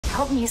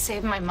help me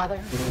save my mother?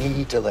 You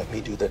need to let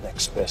me do the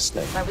next best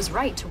thing. I was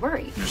right to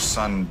worry. Your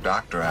son,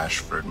 Dr.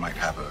 Ashford, might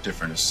have a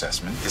different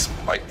assessment. This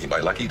might be my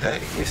lucky day.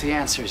 If the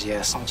answer is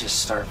yes, I'll just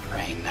start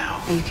praying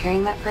now. Are you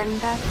carrying that burden,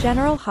 Dad?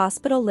 General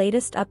Hospital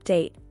latest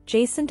update.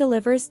 Jason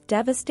delivers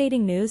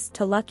devastating news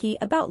to Lucky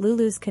about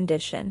Lulu's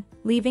condition,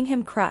 leaving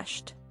him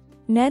crushed.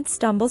 Ned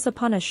stumbles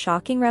upon a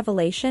shocking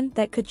revelation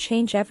that could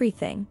change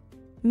everything.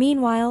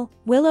 Meanwhile,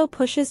 Willow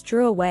pushes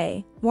Drew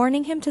away,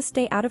 warning him to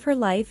stay out of her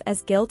life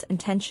as guilt and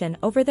tension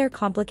over their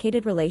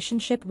complicated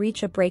relationship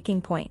reach a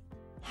breaking point.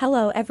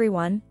 Hello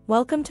everyone,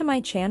 welcome to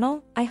my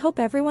channel. I hope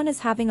everyone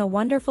is having a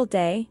wonderful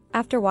day.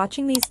 After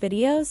watching these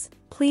videos,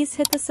 please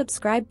hit the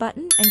subscribe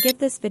button and give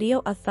this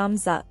video a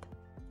thumbs up.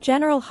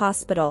 General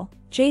Hospital.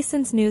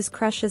 Jason's news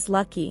crushes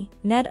Lucky,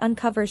 Ned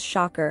uncovers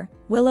shocker,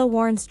 Willow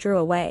warns Drew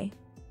away.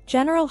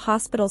 General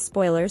Hospital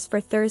spoilers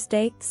for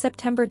Thursday,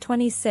 September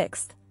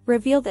 26th,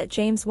 reveal that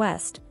James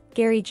West,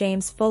 Gary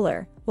James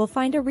Fuller, will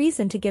find a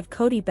reason to give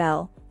Cody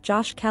Bell,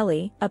 Josh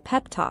Kelly, a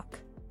pep talk.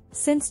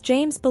 Since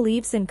James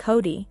believes in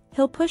Cody,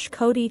 he'll push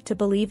Cody to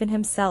believe in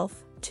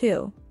himself,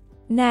 too.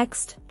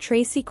 Next,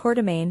 Tracy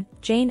Quartermaine,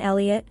 Jane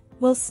Elliott,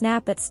 will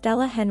snap at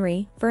Stella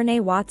Henry,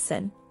 Vernee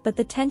Watson, but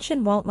the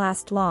tension won't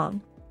last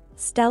long.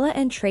 Stella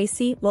and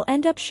Tracy will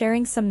end up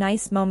sharing some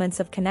nice moments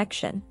of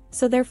connection,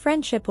 so their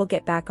friendship will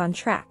get back on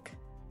track.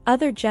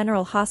 Other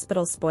General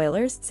Hospital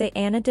spoilers say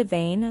Anna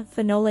Devane,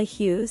 Finola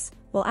Hughes,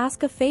 will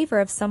ask a favor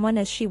of someone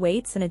as she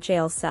waits in a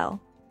jail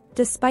cell.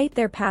 Despite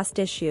their past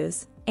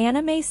issues,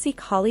 Anna may seek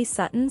Holly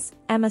Sutton's,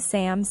 Emma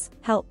Sam's,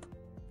 help.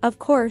 Of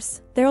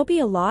course, there'll be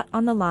a lot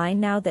on the line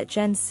now that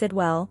Jen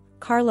Sidwell,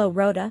 Carlo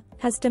Rota,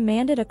 has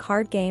demanded a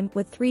card game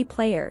with 3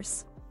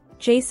 players.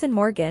 Jason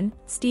Morgan,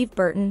 Steve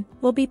Burton,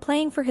 will be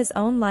playing for his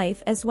own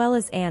life as well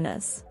as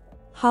Anna's.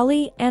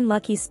 Holly and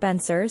Lucky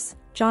Spencer's,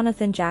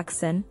 Jonathan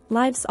Jackson,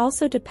 lives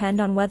also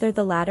depend on whether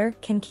the latter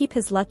can keep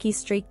his lucky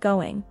streak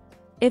going.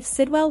 If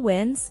Sidwell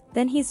wins,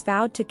 then he's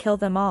vowed to kill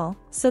them all,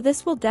 so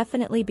this will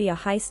definitely be a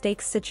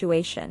high-stakes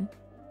situation.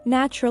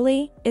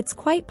 Naturally, it's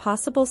quite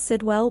possible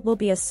Sidwell will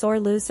be a sore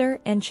loser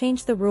and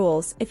change the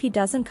rules if he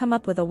doesn't come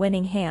up with a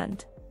winning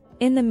hand.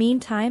 In the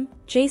meantime,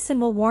 Jason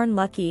will warn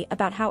Lucky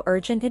about how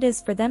urgent it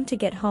is for them to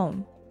get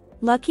home.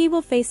 Lucky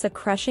will face a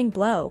crushing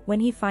blow when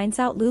he finds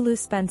out Lulu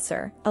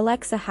Spencer,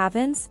 Alexa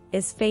Havens,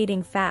 is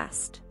fading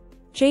fast.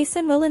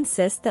 Jason will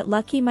insist that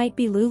Lucky might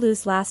be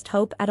Lulu's last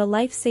hope at a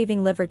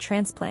life-saving liver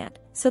transplant,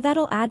 so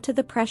that'll add to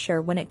the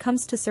pressure when it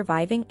comes to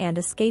surviving and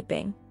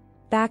escaping.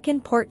 Back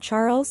in Port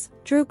Charles,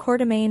 Drew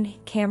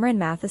Quartermaine, Cameron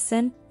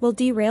Matheson, will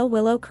derail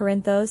Willow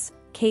Corinthos,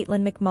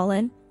 Caitlin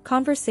McMullen,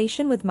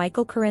 conversation with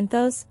Michael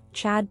Corinthos,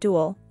 Chad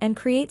Duell, and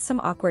create some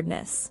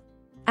awkwardness.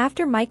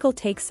 After Michael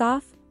takes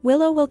off,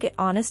 Willow will get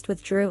honest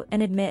with Drew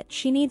and admit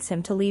she needs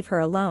him to leave her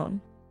alone.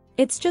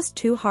 It's just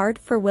too hard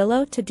for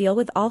Willow to deal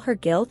with all her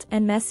guilt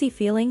and messy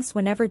feelings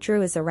whenever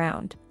Drew is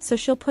around, so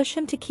she'll push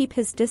him to keep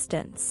his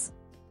distance.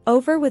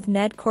 Over with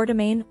Ned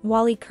Quartermaine,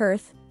 Wally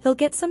Kurth, he'll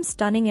get some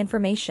stunning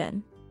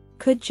information.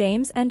 Could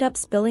James end up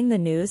spilling the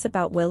news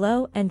about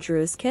Willow and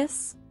Drew's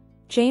kiss?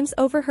 James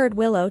overheard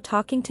Willow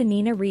talking to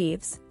Nina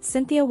Reeves,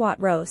 Cynthia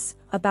Watt-Rose,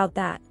 about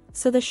that,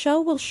 so the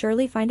show will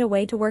surely find a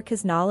way to work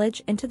his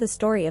knowledge into the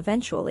story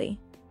eventually.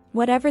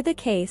 Whatever the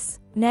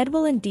case, Ned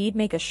will indeed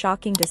make a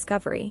shocking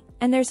discovery,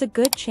 and there's a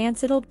good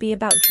chance it'll be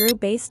about Drew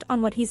based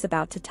on what he's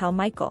about to tell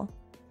Michael.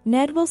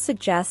 Ned will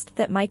suggest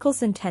that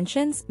Michael's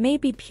intentions may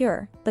be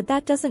pure, but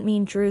that doesn't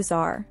mean Drew's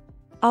are.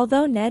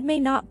 Although Ned may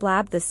not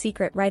blab the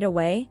secret right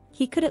away,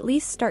 he could at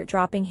least start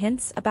dropping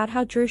hints about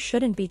how Drew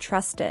shouldn't be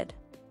trusted.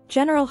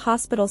 General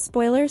Hospital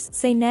spoilers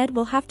say Ned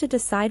will have to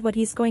decide what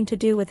he's going to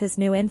do with his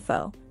new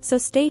info, so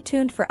stay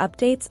tuned for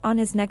updates on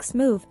his next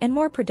move and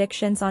more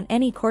predictions on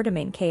any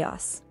Quartermaine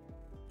chaos.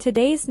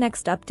 Today's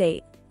next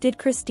update: did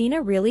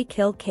Christina really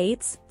kill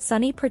Kate's,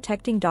 Sunny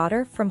protecting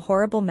daughter from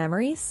horrible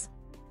memories?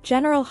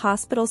 General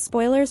Hospital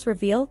spoilers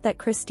reveal that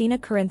Christina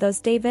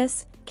Corinthos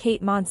Davis,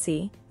 Kate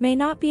Monsey, may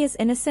not be as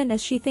innocent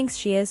as she thinks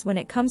she is when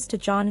it comes to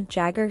John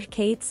Jagger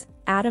Kate's,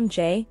 Adam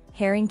J.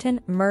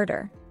 Harrington,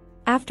 murder.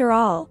 After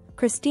all,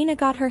 Christina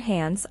got her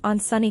hands on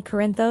Sunny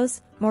Corinthos,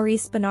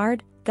 Maurice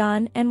Bernard,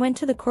 gun and went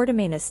to the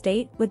Quartermaine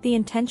estate with the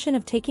intention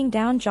of taking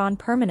down John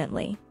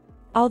permanently.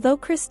 Although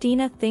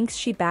Christina thinks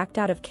she backed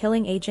out of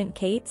killing Agent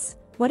Cates,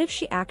 what if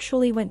she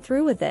actually went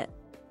through with it?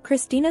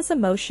 Christina's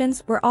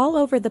emotions were all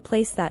over the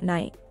place that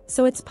night,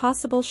 so it's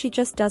possible she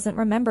just doesn't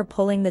remember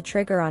pulling the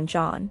trigger on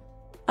John.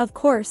 Of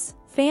course,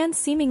 fans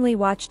seemingly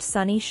watched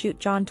Sunny shoot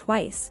John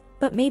twice,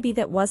 but maybe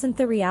that wasn't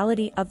the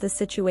reality of the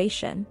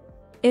situation.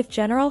 If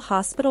General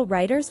Hospital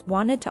writers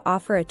wanted to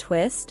offer a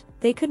twist,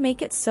 they could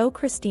make it so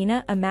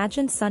Christina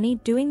imagined Sunny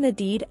doing the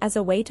deed as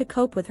a way to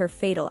cope with her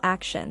fatal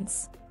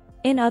actions.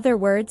 In other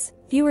words,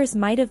 viewers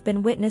might have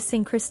been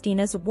witnessing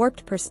Christina's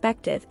warped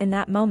perspective in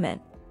that moment.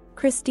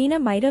 Christina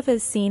might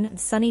have seen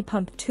Sunny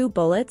pump 2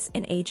 bullets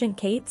in Agent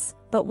Cates,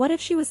 but what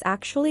if she was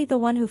actually the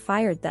one who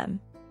fired them?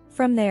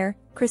 From there,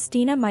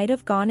 Christina might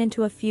have gone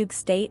into a fugue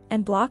state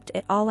and blocked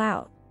it all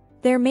out.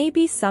 There may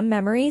be some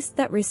memories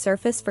that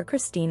resurface for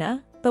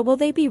Christina, But will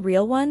they be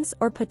real ones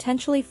or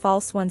potentially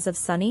false ones of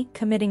Sonny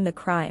committing the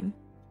crime?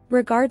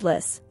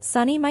 Regardless,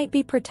 Sonny might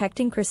be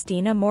protecting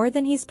Christina more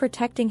than he's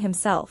protecting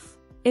himself.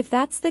 If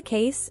that's the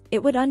case,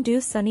 it would undo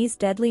Sonny's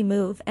deadly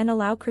move and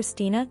allow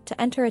Christina to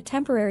enter a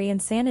temporary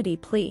insanity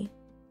plea.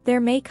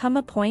 There may come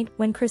a point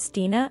when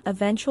Christina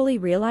eventually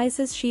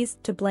realizes she's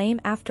to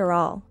blame after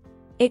all.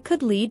 It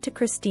could lead to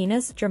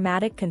Christina's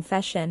dramatic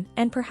confession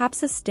and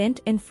perhaps a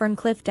stint in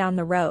Ferncliff down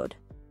the road.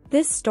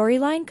 This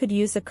storyline could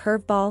use a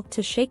curveball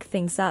to shake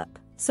things up,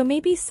 so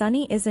maybe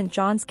Sonny isn't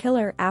John's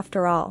killer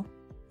after all.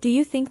 Do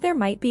you think there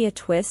might be a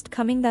twist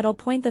coming that'll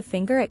point the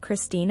finger at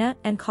Christina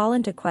and call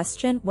into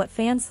question what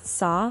fans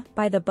saw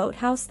by the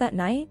boathouse that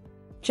night?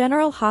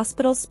 General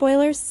Hospital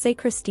spoilers say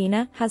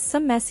Christina has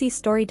some messy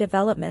story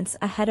developments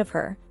ahead of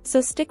her,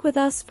 so stick with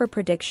us for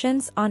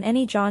predictions on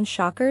any John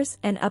shockers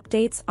and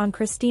updates on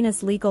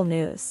Christina's legal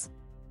news.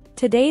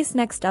 Today's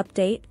next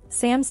update,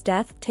 Sam's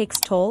death takes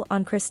toll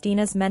on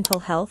Christina's mental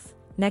health,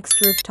 next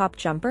rooftop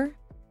jumper?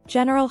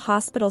 General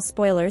Hospital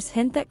spoilers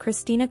hint that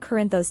Christina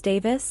Corinthos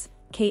Davis,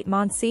 Kate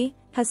Monsey,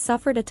 has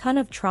suffered a ton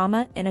of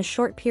trauma in a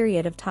short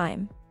period of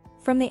time.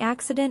 From the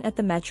accident at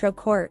the Metro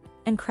Court,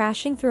 and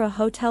crashing through a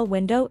hotel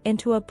window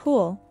into a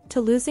pool,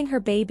 to losing her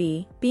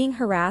baby, being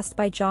harassed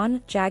by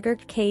John Jagger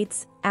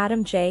Cates,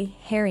 Adam J.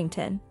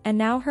 Harrington, and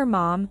now her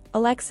mom,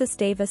 Alexis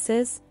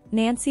Davis's,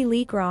 Nancy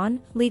Lee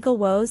Grahn, legal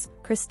woes,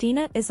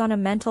 Christina is on a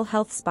mental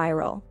health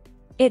spiral.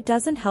 It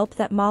doesn't help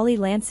that Molly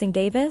Lansing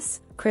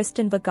Davis,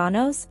 Kristen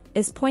Vaganos,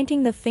 is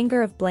pointing the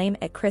finger of blame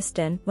at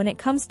Kristen when it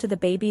comes to the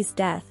baby's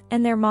death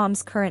and their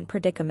mom's current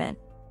predicament.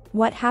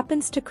 What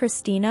happens to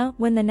Christina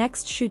when the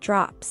next shoe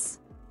drops?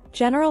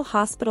 General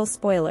Hospital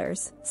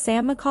spoilers,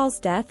 Sam McCall's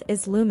death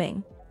is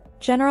looming.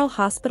 General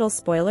Hospital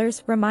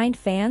spoilers remind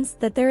fans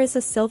that there is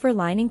a silver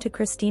lining to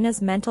Christina's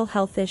mental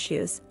health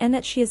issues and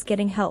that she is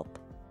getting help.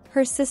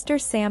 Her sister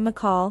Sam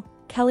McCall,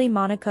 Kelly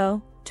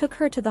Monaco, took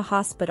her to the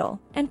hospital,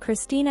 and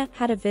Christina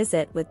had a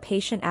visit with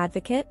patient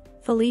advocate,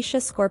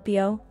 Felicia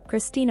Scorpio,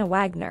 Christina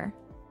Wagner.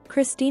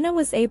 Christina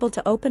was able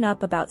to open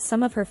up about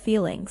some of her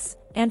feelings,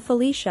 and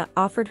Felicia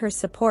offered her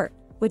support,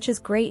 which is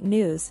great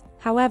news.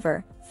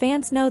 However,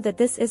 fans know that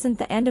this isn't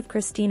the end of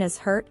Christina's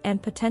hurt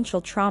and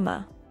potential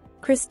trauma.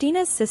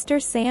 Christina's sister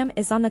Sam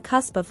is on the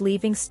cusp of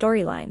leaving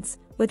storylines,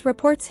 with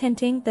reports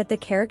hinting that the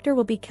character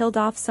will be killed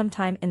off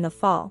sometime in the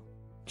fall.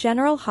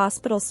 General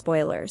Hospital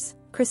spoilers,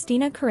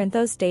 Christina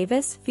Corinthos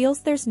Davis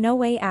feels there's no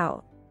way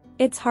out.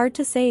 It's hard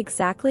to say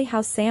exactly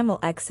how Sam will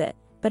exit,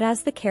 but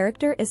as the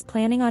character is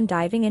planning on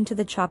diving into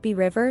the choppy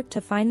river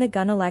to find the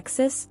gun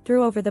Alexis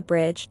threw over the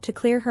bridge to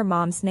clear her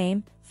mom's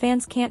name,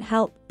 fans can't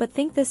help but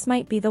think this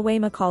might be the way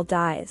McCall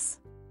dies.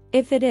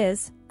 If it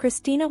is,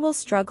 Christina will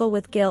struggle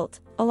with guilt,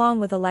 along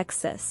with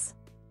Alexis.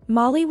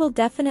 Molly will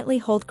definitely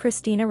hold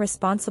Christina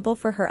responsible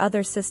for her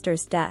other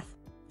sister's death.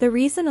 The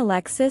reason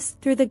Alexis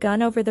threw the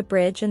gun over the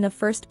bridge in the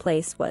first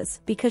place was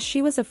because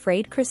she was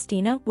afraid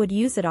Christina would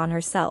use it on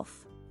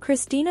herself.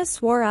 Christina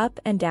swore up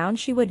and down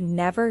she would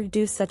never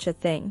do such a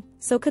thing,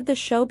 so could the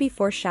show be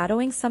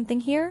foreshadowing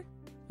something here?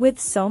 With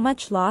so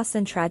much loss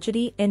and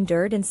tragedy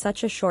endured in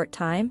such a short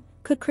time,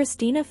 could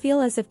Christina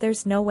feel as if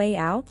there's no way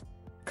out?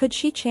 Could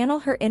she channel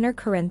her inner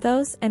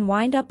Corinthos and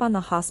wind up on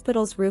the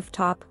hospital's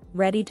rooftop,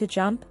 ready to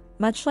jump,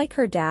 much like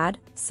her dad,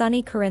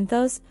 Sonny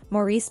Corinthos,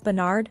 Maurice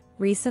Bernard,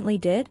 recently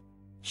did?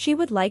 She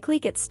would likely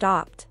get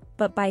stopped,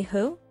 but by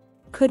who?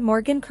 Could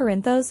Morgan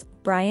Corinthos,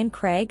 Brian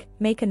Craig,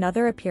 make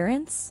another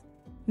appearance?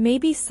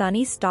 Maybe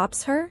Sonny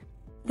stops her?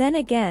 Then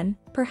again,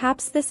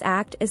 perhaps this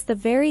act is the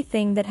very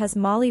thing that has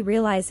Molly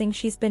realizing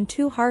she's been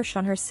too harsh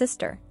on her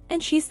sister,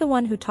 and she's the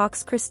one who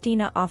talks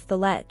Christina off the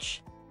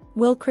ledge.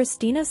 Will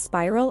Christina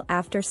spiral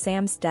after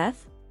Sam's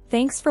death?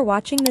 Thanks for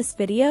watching this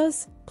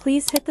videos.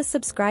 Please hit the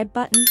subscribe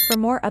button for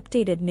more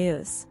updated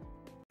news.